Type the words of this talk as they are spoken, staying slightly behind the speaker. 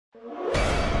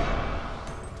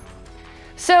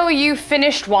So you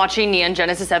finished watching Neon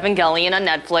Genesis Evangelion on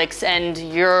Netflix and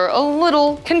you're a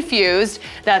little confused.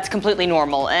 That's completely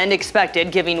normal and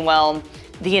expected given, well,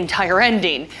 the entire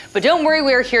ending. But don't worry,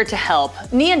 we're here to help.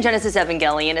 Neon Genesis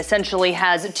Evangelion essentially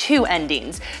has two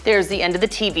endings. There's the end of the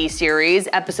TV series,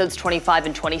 episodes 25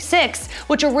 and 26,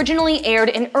 which originally aired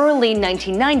in early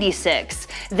 1996.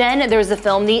 Then there's the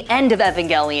film The End of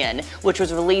Evangelion, which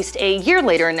was released a year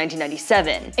later in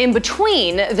 1997. In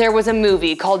between, there was a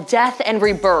movie called Death and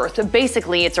Rebirth.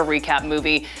 Basically, it's a recap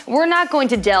movie. We're not going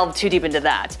to delve too deep into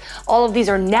that. All of these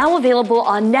are now available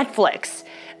on Netflix.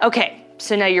 Okay.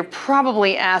 So now you're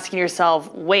probably asking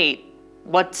yourself, wait,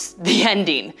 what's the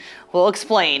ending? We'll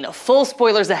explain. Full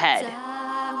spoilers ahead.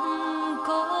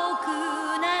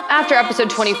 After episode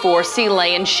 24,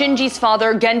 Seeley and Shinji's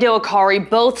father, Gendo Ikari,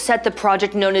 both set the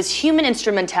project known as human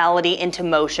instrumentality into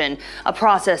motion, a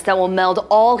process that will meld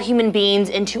all human beings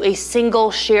into a single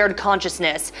shared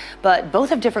consciousness, but both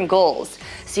have different goals.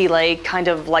 Seeley, kind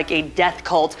of like a death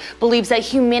cult, believes that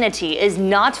humanity is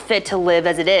not fit to live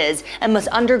as it is and must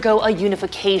undergo a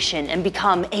unification and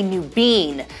become a new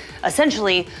being.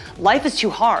 Essentially, life is too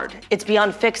hard. It's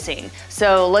beyond fixing.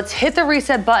 So let's hit the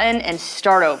reset button and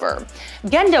start over.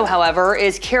 Gendo, however,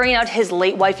 is carrying out his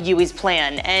late wife Yui's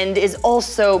plan and is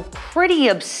also pretty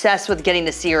obsessed with getting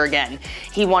to see her again.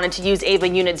 He wanted to use Eva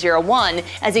Unit 01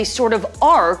 as a sort of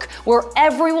arc where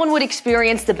everyone would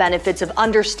experience the benefits of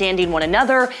understanding one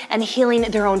another and healing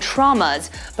their own traumas,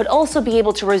 but also be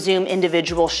able to resume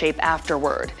individual shape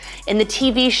afterward. In the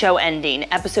TV show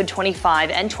ending, episode 25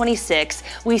 and 26,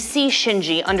 we see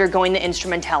Shinji undergoing the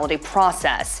instrumentality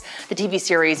process. The TV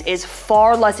series is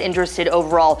far less interested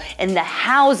overall in the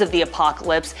hows of the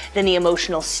apocalypse than the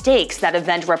emotional stakes that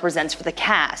event represents for the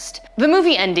cast. The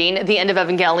movie ending, The End of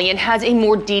Evangelion, has a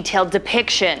more detailed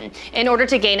depiction. In order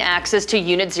to gain access to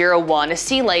Unit 01,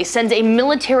 Seeley sends a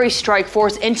military strike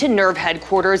force into NERV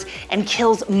headquarters and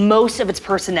kills most of its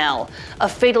personnel. A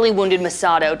fatally wounded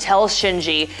Masato tells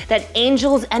Shinji that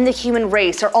angels and the human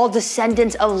race are all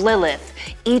descendants of Lilith.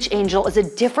 Each angel is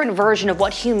a different version of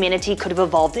what humanity could have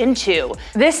evolved into.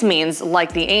 This means,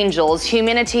 like the angels,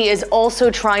 humanity is also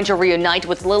trying to reunite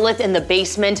with Lilith in the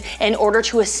basement in order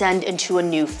to ascend into a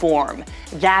new form.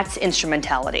 That's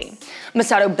instrumentality.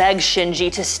 Masato begs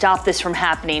Shinji to stop this from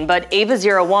happening, but Eva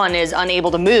 01 is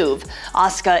unable to move.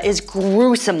 Asuka is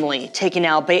gruesomely taken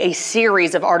out by a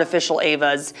series of artificial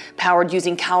Evas powered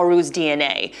using Kaoru's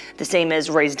DNA, the same as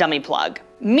Rei's dummy plug.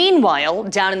 Meanwhile,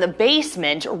 down in the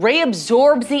basement, Rei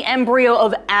absorbs the embryo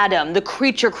of Adam, the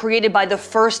creature created by the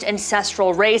first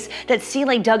ancestral race that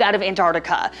Seeley dug out of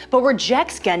Antarctica, but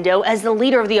rejects Gendo as the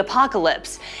leader of the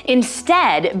apocalypse.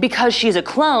 Instead, because she's a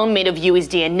clone made of Yui's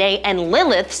DNA and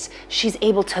Lilith's, she's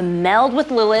able to meld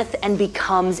with Lilith and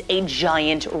becomes a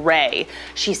giant Rei.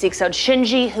 She seeks out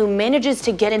Shinji, who manages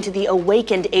to get into the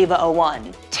awakened Eva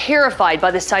 01. Terrified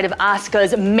by the sight of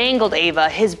Asuka's mangled Eva,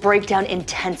 his breakdown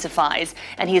intensifies,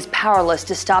 and he is powerless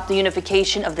to stop the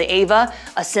unification of the Eva,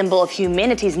 a symbol of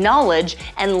humanity's knowledge,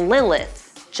 and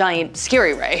Lilith, giant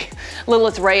scary Rei.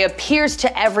 Lilith Rei appears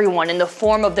to everyone in the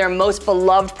form of their most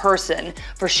beloved person.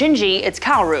 For Shinji, it's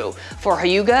Kaoru. For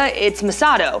Hyuga, it's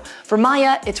Masato. For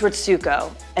Maya, it's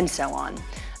Ritsuko, and so on.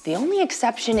 The only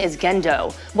exception is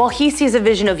Gendo. While he sees a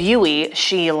vision of Yui,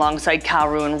 she, alongside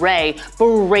Kaoru and Rei,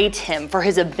 berate him for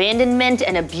his abandonment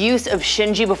and abuse of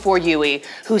Shinji before Yui,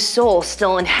 whose soul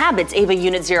still inhabits Eva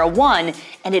Unit 01,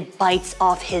 and it bites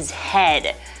off his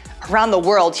head. Around the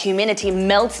world, humanity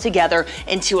melts together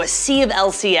into a sea of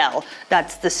LCL.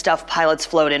 That's the stuff pilots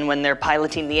float in when they're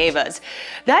piloting the Evas.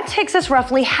 That takes us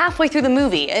roughly halfway through the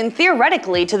movie, and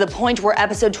theoretically to the point where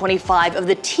episode 25 of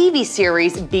the TV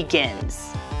series begins.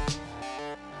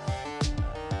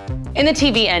 In the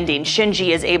TV ending,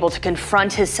 Shinji is able to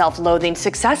confront his self-loathing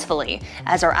successfully,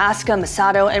 as are Asuka,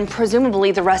 Masato, and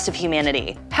presumably the rest of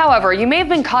humanity. However, you may have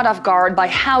been caught off guard by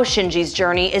how Shinji's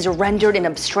journey is rendered in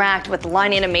abstract with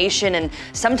line animation and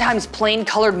sometimes plain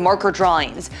colored marker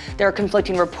drawings. There are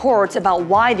conflicting reports about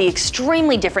why the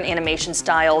extremely different animation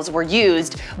styles were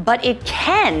used, but it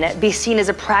can be seen as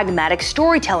a pragmatic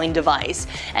storytelling device.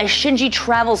 As Shinji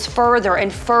travels further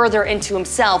and further into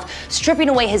himself, stripping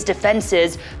away his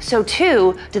defenses, so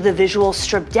too do the visuals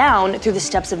strip down through the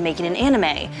steps of making an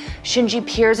anime. Shinji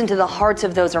peers into the hearts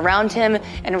of those around him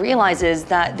and realizes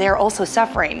that they're also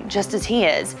suffering, just as he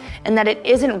is, and that it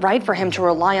isn't right for him to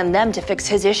rely on them to fix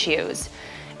his issues.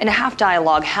 In a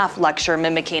half-dialogue, half-lecture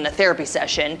mimicking a therapy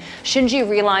session, Shinji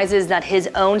realizes that his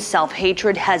own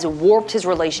self-hatred has warped his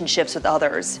relationships with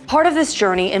others. Part of this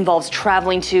journey involves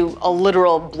traveling to a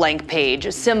literal blank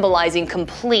page, symbolizing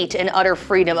complete and utter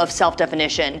freedom of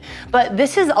self-definition. But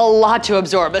this is a lot to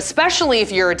absorb, especially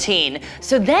if you're a teen.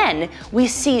 So then we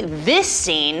see this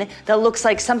scene that looks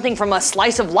like something from a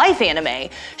slice of life anime.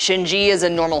 Shinji is a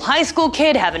normal high school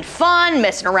kid having fun,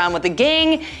 messing around with the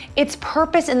gang. Its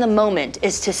purpose in the moment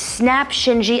is to snap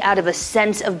Shinji out of a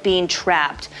sense of being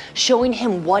trapped, showing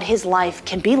him what his life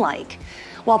can be like.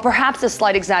 While perhaps a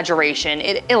slight exaggeration,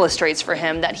 it illustrates for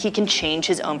him that he can change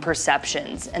his own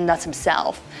perceptions, and thus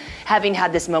himself. Having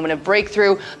had this moment of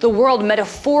breakthrough, the world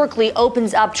metaphorically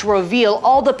opens up to reveal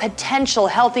all the potential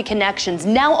healthy connections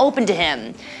now open to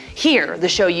him. Here, the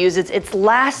show uses its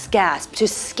last gasp to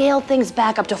scale things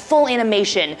back up to full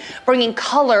animation, bringing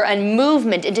color and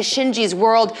movement into Shinji's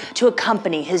world to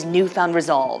accompany his newfound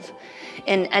resolve.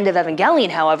 In End of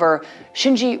Evangelion, however,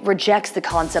 Shinji rejects the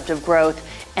concept of growth,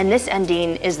 and this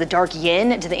ending is the dark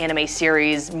yin to the anime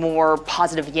series' more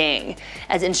positive yang.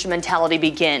 As instrumentality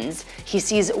begins, he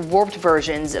sees warped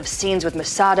versions of scenes with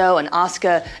Misato and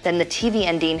Asuka. Then the TV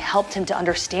ending helped him to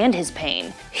understand his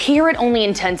pain. Here it only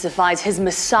intensifies his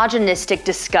misogynistic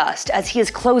disgust, as he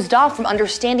is closed off from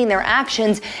understanding their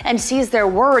actions and sees their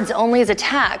words only as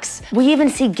attacks. We even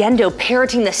see Gendo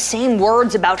parroting the same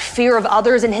words about fear of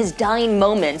others in his dying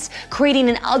moments, creating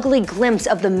an ugly glimpse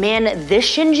of the man this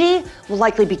Shinji will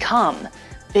likely become: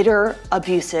 bitter,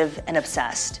 abusive, and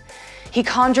obsessed. He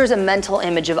conjures a mental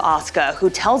image of Asuka, who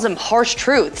tells him harsh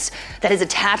truths, that his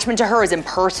attachment to her is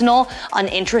impersonal,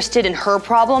 uninterested in her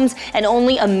problems, and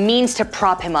only a means to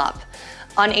prop him up.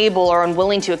 Unable or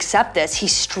unwilling to accept this, he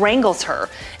strangles her,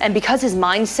 and because his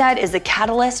mindset is the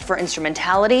catalyst for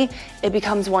instrumentality, it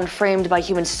becomes one framed by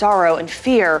human sorrow and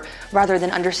fear rather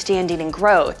than understanding and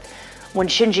growth. When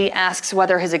Shinji asks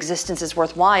whether his existence is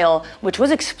worthwhile, which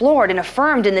was explored and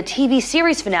affirmed in the TV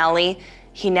series finale,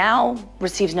 he now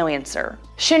receives no answer.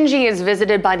 Shinji is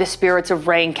visited by the spirits of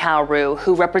Rei and Kaoru,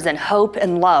 who represent hope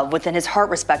and love within his heart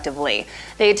respectively.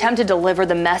 They attempt to deliver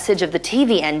the message of the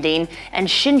TV ending, and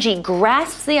Shinji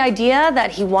grasps the idea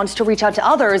that he wants to reach out to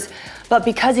others, but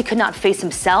because he could not face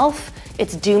himself,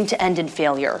 it's doomed to end in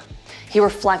failure. He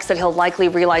reflects that he'll likely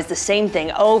realize the same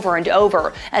thing over and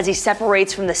over as he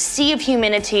separates from the sea of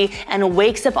humanity and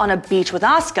wakes up on a beach with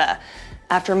Asuka.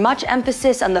 After much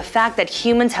emphasis on the fact that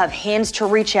humans have hands to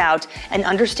reach out and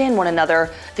understand one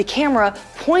another, the camera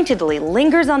pointedly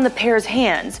lingers on the pair's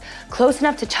hands, close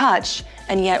enough to touch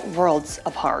and yet worlds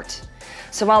apart.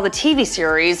 So while the TV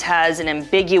series has an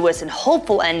ambiguous and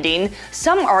hopeful ending,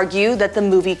 some argue that the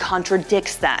movie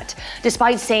contradicts that.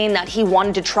 Despite saying that he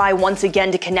wanted to try once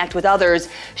again to connect with others,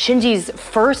 Shinji's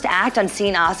first act on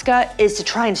seeing Asuka is to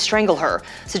try and strangle her,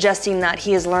 suggesting that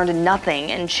he has learned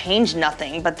nothing and changed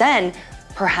nothing. But then,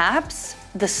 perhaps,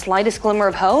 the slightest glimmer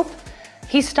of hope?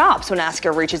 He stops when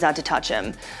Asuka reaches out to touch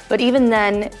him, but even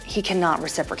then, he cannot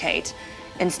reciprocate.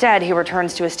 Instead, he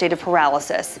returns to a state of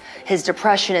paralysis, his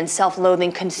depression and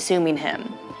self-loathing consuming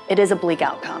him. It is a bleak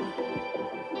outcome.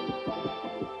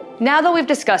 Now that we've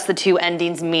discussed the two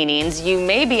endings' meanings, you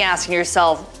may be asking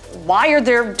yourself, why are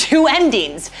there two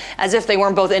endings? As if they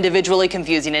weren't both individually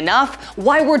confusing enough,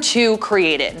 why were two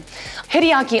created?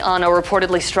 Hideaki Anno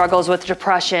reportedly struggles with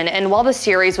depression, and while the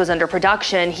series was under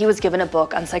production, he was given a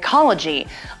book on psychology.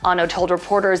 Anno told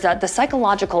reporters that the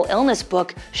psychological illness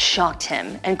book shocked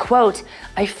him, and quote,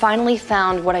 "I finally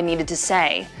found what I needed to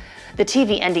say." The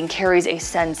TV ending carries a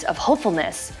sense of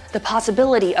hopefulness, the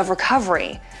possibility of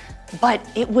recovery. But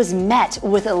it was met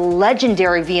with a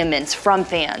legendary vehemence from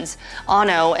fans.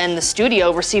 Anno and the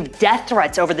studio received death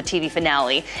threats over the TV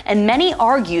finale, and many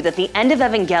argue that the end of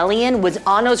Evangelion was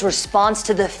Anno's response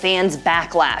to the fans'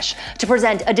 backlash, to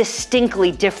present a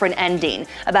distinctly different ending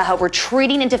about how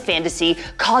retreating into fantasy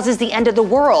causes the end of the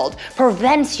world,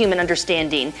 prevents human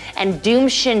understanding, and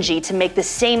dooms Shinji to make the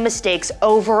same mistakes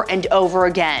over and over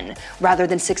again, rather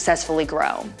than successfully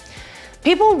grow.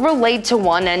 People relate to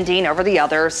one ending over the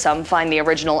other. Some find the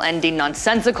original ending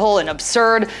nonsensical and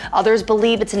absurd. Others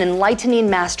believe it's an enlightening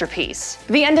masterpiece.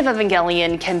 The end of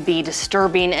Evangelion can be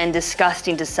disturbing and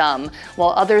disgusting to some,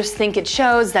 while others think it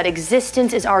shows that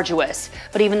existence is arduous,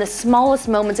 but even the smallest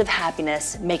moments of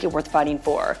happiness make it worth fighting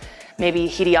for. Maybe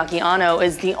Hideaki Anno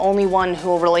is the only one who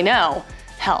will really know.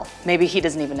 Hell, maybe he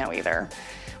doesn't even know either.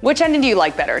 Which ending do you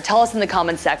like better? Tell us in the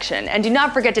comments section. And do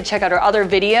not forget to check out our other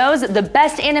videos, the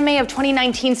best anime of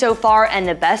 2019 so far and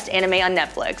the best anime on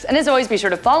Netflix. And as always, be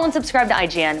sure to follow and subscribe to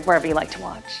IGN wherever you like to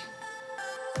watch.